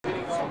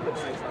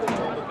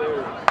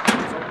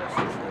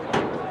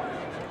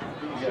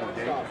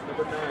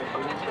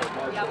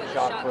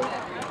shot put.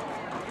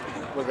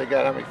 What they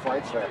got? How many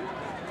flights left?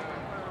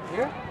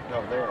 Here?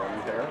 No, there. Are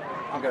you there?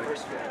 I'm got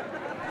first field.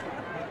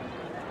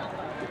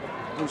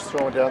 Who's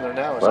throwing down there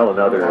now? Well,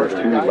 another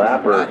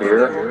two-lapper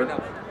here,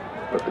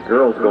 with the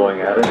girls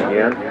going at it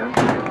again.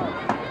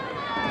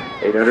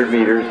 800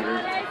 meters.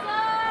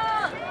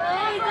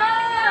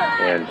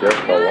 And just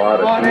a lot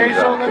of teams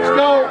out there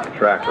on the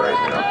track right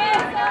now.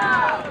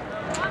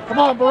 Come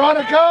on,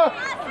 Beronica!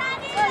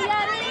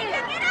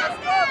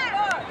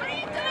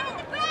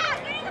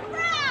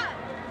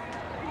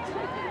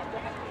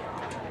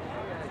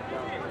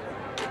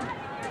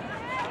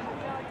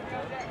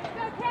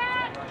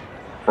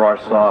 For our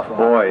soft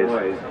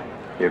boys,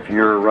 if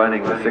you're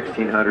running the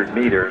 1600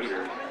 meters,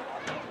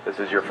 this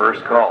is your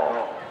first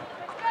call.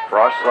 For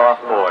our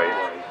soft boys,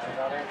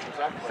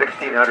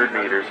 1600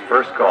 meters,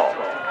 first call.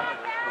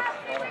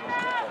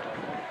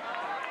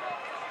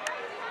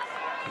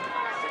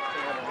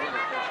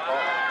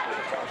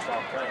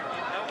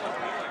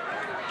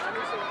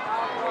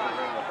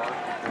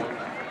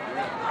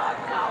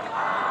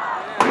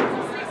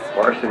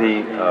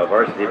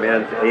 Varsity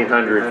men's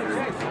 800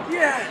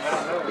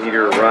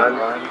 meter run.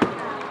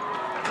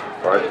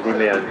 Varsity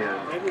men's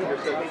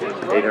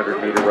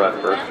 800 meter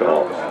run, first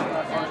call.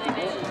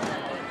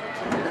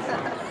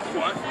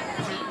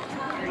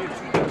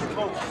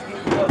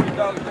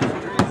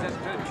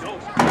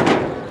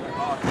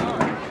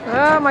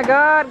 Oh my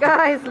God,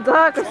 guys,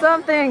 duck or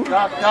something.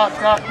 Duck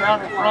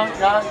down in front,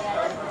 guys.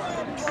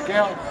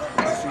 Gail,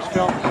 she's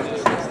filming.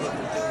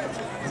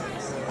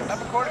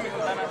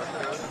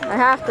 I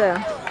have to.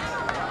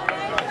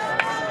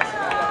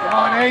 Come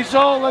on,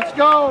 Azel, let's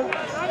go.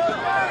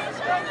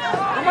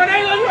 Come on,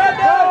 Azel, you have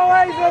to go,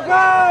 Azel,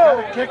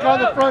 go! Kick on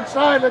the front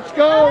side, let's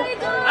go.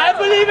 I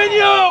believe in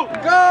you!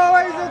 Go,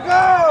 Azel,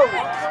 go!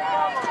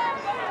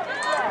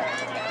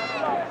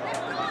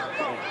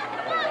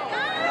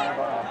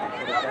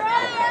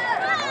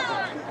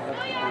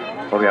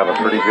 Well, we have a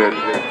pretty good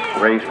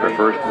race for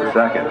first and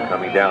second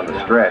coming down the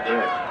stretch.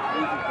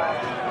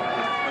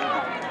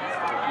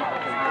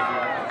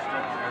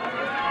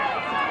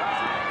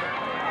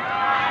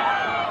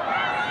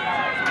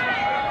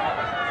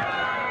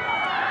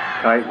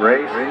 Tight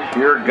race,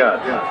 sheer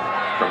guts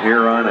from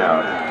here on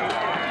out.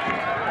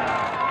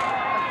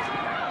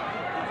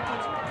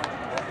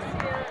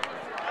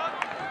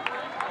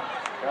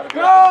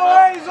 Go,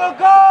 Azel,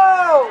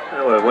 go!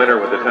 Well, a winner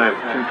with a time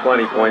of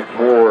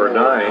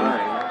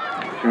 2:20.49.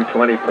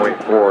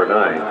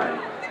 2:20.49.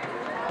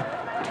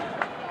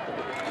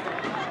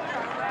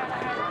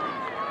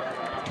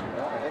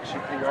 I think she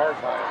PR'd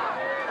by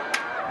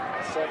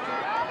a second.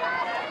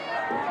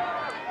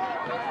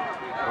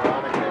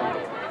 Veronica.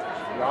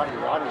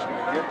 Roddy's going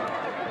to get it.